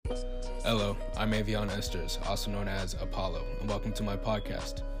Hello, I'm Avion Esters, also known as Apollo, and welcome to my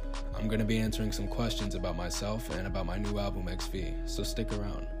podcast. I'm going to be answering some questions about myself and about my new album XV, so stick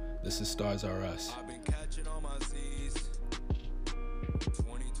around. This is Stars Are Us. I've been catching all my Z's.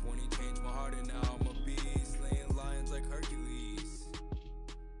 2020 changed my heart and now I'm a beast, slaying lions like Hercules.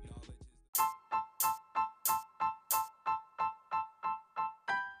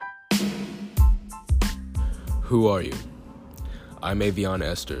 Who are you? I'm Avion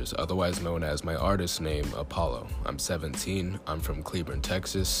Esters, otherwise known as my artist name, Apollo. I'm 17, I'm from Cleburne,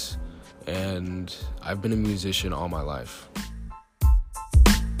 Texas, and I've been a musician all my life.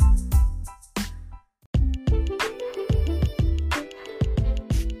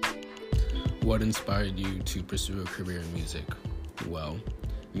 What inspired you to pursue a career in music? Well,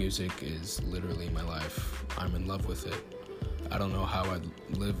 music is literally my life. I'm in love with it. I don't know how I'd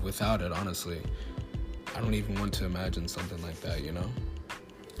live without it, honestly. I don't even want to imagine something like that, you know?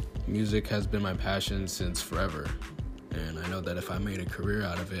 Music has been my passion since forever, and I know that if I made a career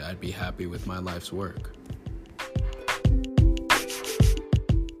out of it, I'd be happy with my life's work.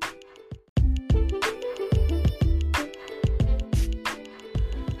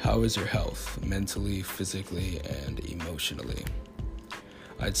 How is your health, mentally, physically, and emotionally?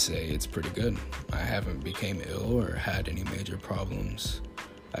 I'd say it's pretty good. I haven't become ill or had any major problems.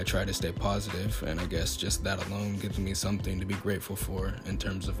 I try to stay positive, and I guess just that alone gives me something to be grateful for in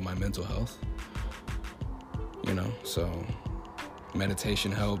terms of my mental health. So meditation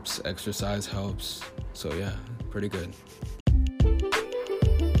helps, exercise helps, so yeah, pretty good.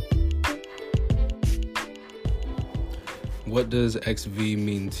 What does XV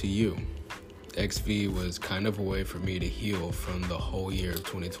mean to you? XV was kind of a way for me to heal from the whole year of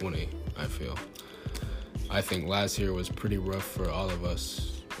 2020, I feel. I think last year was pretty rough for all of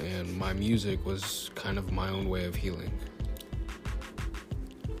us, and my music was kind of my own way of healing.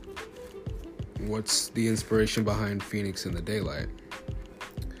 What's the inspiration behind Phoenix in the Daylight?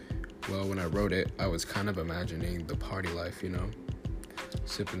 Well, when I wrote it, I was kind of imagining the party life,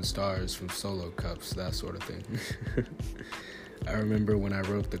 sipping stars from solo cups, that sort of thing. I remember when I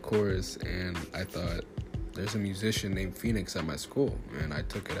wrote the chorus and I thought, there's a musician named Phoenix at my school, and I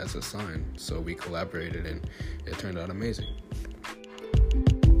took it as a sign, so we collaborated and it turned out amazing.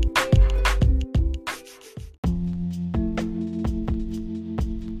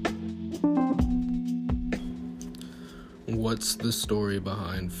 What's the story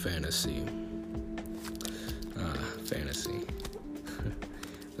behind Fantasy? Fantasy.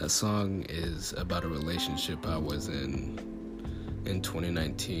 That song is about a relationship I was in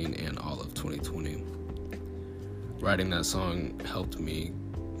 2019 and all of 2020. Writing that song helped me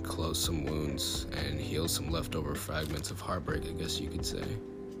close some wounds and heal some leftover fragments of heartbreak, I guess you could say.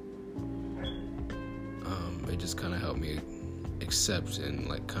 It just kind of helped me accept and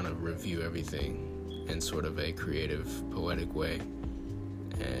kind of review everything in sort of a creative, poetic way,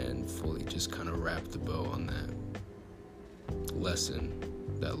 and fully just kind of wrap the bow on that lesson,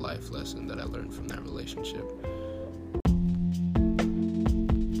 that life lesson that I learned from that relationship.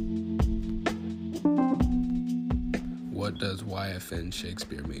 What does YFN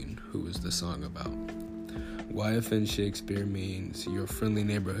Shakespeare mean? Who is the song about? YFN Shakespeare means Your Friendly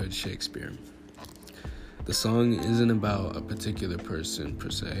Neighborhood Shakespeare. The song isn't about a particular person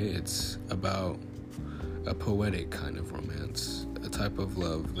per se, it's about a poetic kind of romance, a type of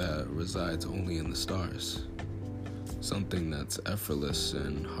love that resides only in the stars, something that's effortless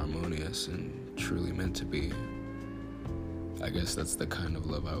and harmonious and truly meant to be. I guess that's the kind of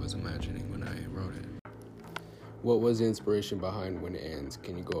love I was imagining when I wrote it. What was the inspiration behind When It Ends?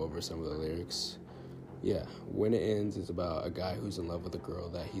 Can you go over some of the lyrics? Yeah, When It Ends is about a guy who's in love with a girl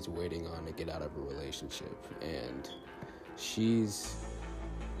that he's waiting on to get out of a relationship, and she's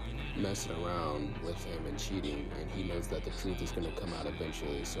messing around with him and cheating, and he knows that the truth is going to come out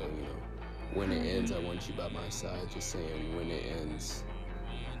eventually. So when it ends, I want you by my side, just saying, when it ends,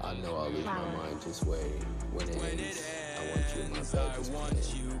 I know I'll lose my mind, just wait. When it ends, I want you in my bed, just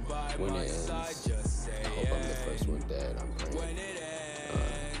praying. When it ends, I hope I'm the first one dead, I'm praying.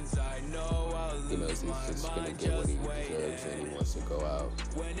 He knows he's just gonna get what he deserves, and he wants to go out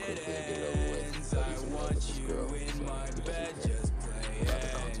quickly and get it over with, but he's in love with this girl, so he doesn't care about the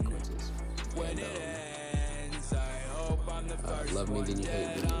consequences. And love me then you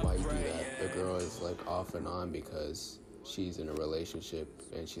hate me, why you do that? The girl is off and on because she's in a relationship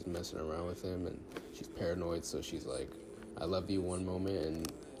and she's messing around with him, and she's paranoid, so she's like, I love you one moment and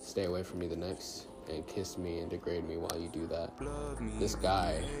stay away from me the next, and kiss me and degrade me while you do that. This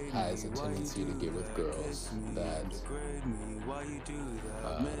guy has a tendency to get with girls that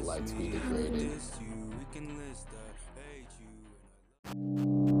like to be degraded.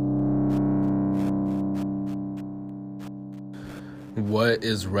 What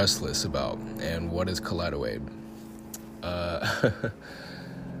is Restless about, and what is Kaleidoid?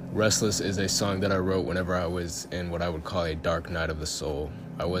 Restless is a song that I wrote whenever I was in what I would call a dark night of the soul.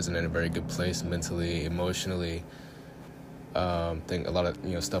 I wasn't in a very good place mentally, emotionally. Think a lot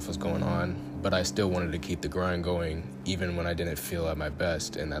of stuff was going on, but I still wanted to keep the grind going even when I didn't feel at my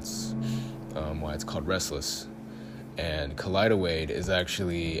best, and that's why it's called Restless. And Kaleidoid is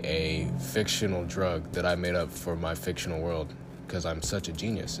actually a fictional drug that I made up for my fictional world because I'm such a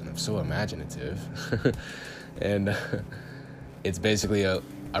genius and I'm so imaginative. And it's basically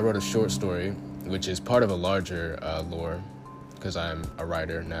I wrote a short story, which is part of a larger lore, because I'm a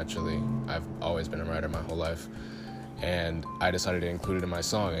writer naturally. I've always been a writer my whole life. And I decided to include it in my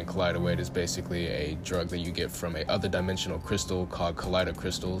song. And Kaleidoid is basically a drug that you get from a other dimensional crystal called Kaleido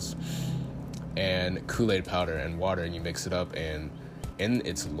crystals, and Kool-Aid powder and water, and you mix it up. And in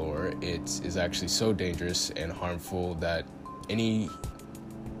its lore, it is actually so dangerous and harmful that any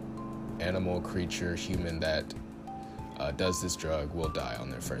animal, creature, human that does this drug will die on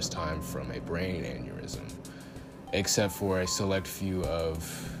their first time from a brain aneurysm, except for a select few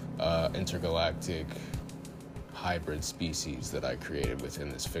of intergalactic hybrid species that I created within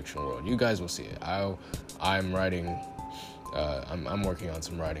this fictional world. You guys will see it. I'm writing. I'm working on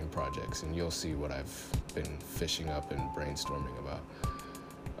some writing projects, and you'll see what I've been fishing up and brainstorming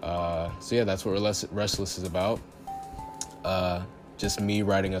about. So yeah, that's what Restless is about. Just me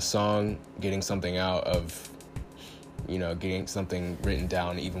writing a song, getting something out of, getting something written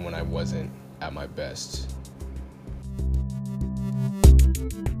down even when I wasn't at my best.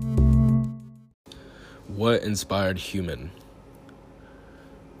 What inspired Human?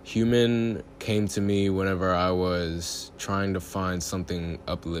 Human came to me whenever I was trying to find something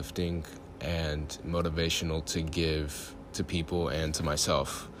uplifting and motivational to give to people and to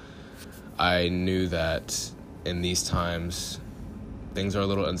myself. I knew that in these times, things are a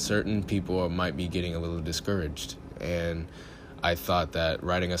little uncertain. People might be getting a little discouraged. And I thought that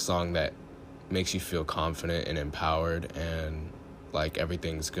writing a song that makes you feel confident and empowered and like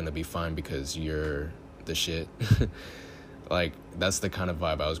everything's going to be fine because you're the shit. Like, that's the kind of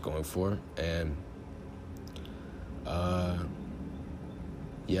vibe I was going for. And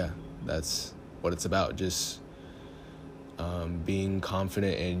yeah, that's what it's about. Just being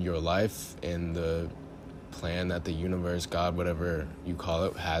confident in your life and the plan that the universe, God, whatever you call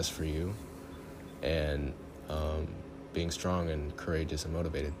it, has for you, and being strong and courageous and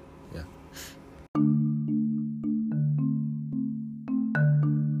motivated. Yeah.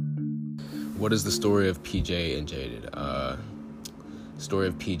 What is the story of PJ and Jaded? Story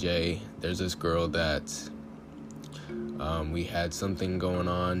of PJ, there's this girl that we had something going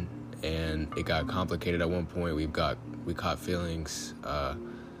on, and it got complicated at one point. We caught feelings.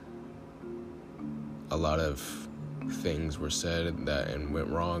 A lot of things were said and went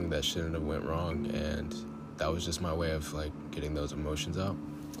wrong that shouldn't have went wrong, and that was just my way of like getting those emotions out.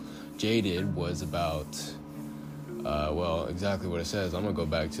 Jaded was about exactly what it says. I'm gonna go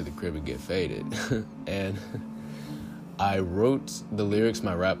back to the crib and get faded. And I wrote the lyrics,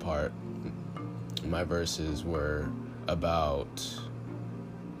 my rap part, my verses were about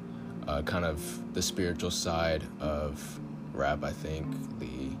kind of the spiritual side of rap, I think,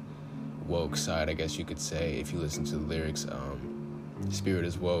 the woke side, I guess you could say, if you listen to the lyrics. Spirit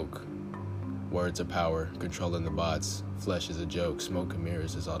is woke, words are power, controlling the bots, flesh is a joke, smoke and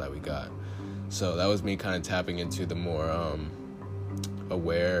mirrors is all that we got. So that was me kind of tapping into the more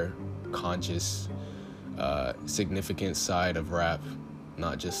aware, conscious, significant side of rap,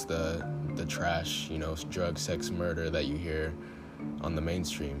 not just the trash, drug, sex, murder that you hear on the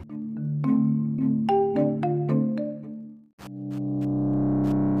mainstream.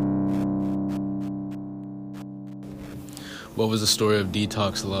 What was the story of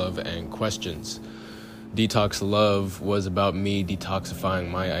Detox Love and Questions? Detox Love was about me detoxifying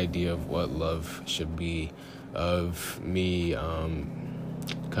my idea of what love should be, of me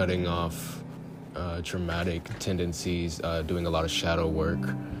cutting off traumatic tendencies, doing a lot of shadow work.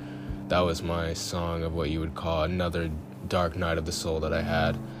 That was my song of what you would call another dark night of the soul that I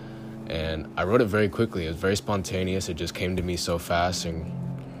had. And I wrote it very quickly. It was very spontaneous. It just came to me so fast, and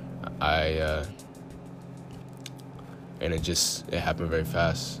it happened very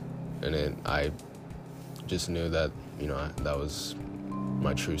fast. And I just knew that, that was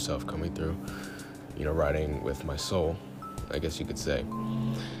my true self coming through, writing with my soul, I guess you could say.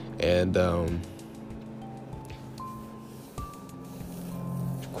 And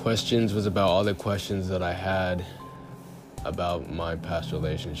Questions was about all the questions that I had about my past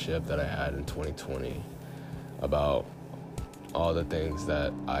relationship that I had in 2020, about all the things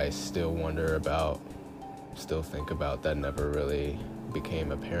that I still wonder about, still think about, that never really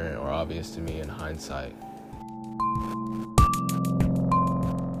became apparent or obvious to me in hindsight.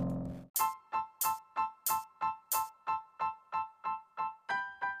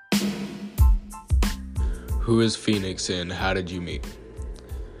 Who is Phoenix and how did you meet?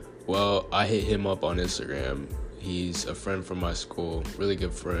 Well, I hit him up on Instagram. He's a friend from my school, really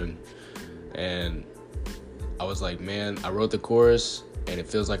good friend. And I was like, man, I wrote the chorus and it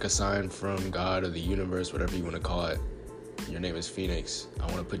feels like a sign from God or the universe, whatever you want to call it. Your name is Phoenix. I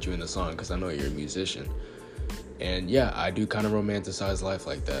want to put you in the song because I know you're a musician. And yeah, I do kind of romanticize life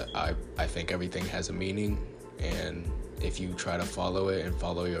like that. I think everything has a meaning, and if you try to follow it and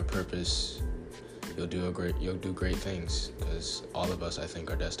follow your purpose, you'll do great things, because all of us, I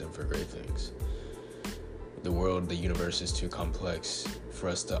think, are destined for great things. The world, the universe is too complex for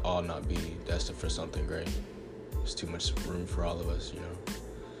us to all not be destined for something great. There's too much room for all of us,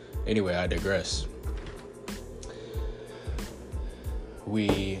 Anyway, I digress.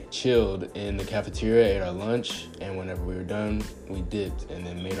 We chilled in the cafeteria, ate our lunch, and whenever we were done, we dipped and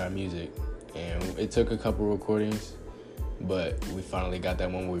then made our music. And it took a couple recordings, but we finally got that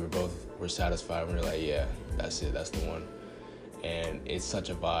one where we were satisfied. We were like, yeah, that's it, that's the one. And it's such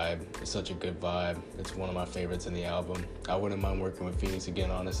a vibe. It's such a good vibe. It's one of my favorites in the album. I wouldn't mind working with Phoenix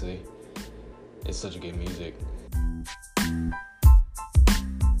again, honestly. It's such a good music.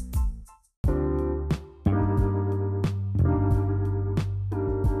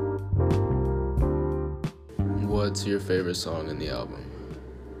 What's your favorite song in the album?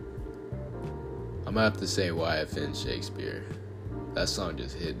 I'm gonna have to say YFN Shakespeare. That song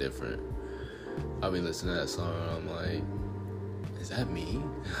just hit different. I'll be listening to that song and I'm like, is that me?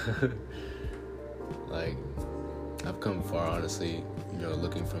 Like, I've come far, honestly,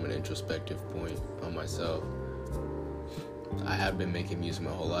 looking from an introspective point on myself. I have been making music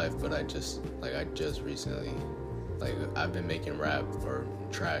my whole life, but I just recently, I've been making rap or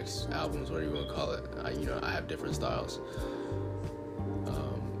tracks, albums, whatever you want to call it. I have different styles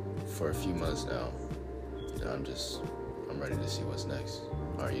for a few months now. And I'm ready to see what's next.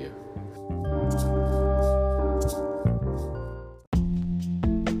 Are you?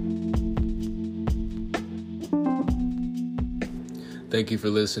 Thank you for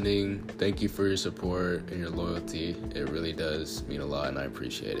listening. Thank you for your support and your loyalty. It really does mean a lot, and I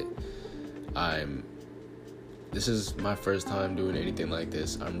appreciate it. This is my first time doing anything like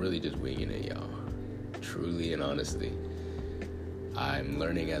this. I'm really just winging it, y'all. Truly and honestly. I'm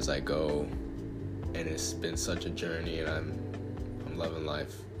learning as I go, and it's been such a journey, and I'm loving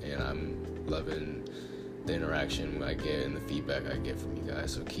life, and I'm loving the interaction I get and the feedback I get from you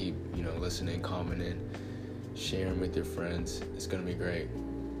guys. So keep, listening, commenting, sharing with your friends. It's gonna be great.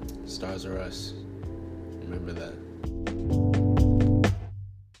 Stars are us. Remember that.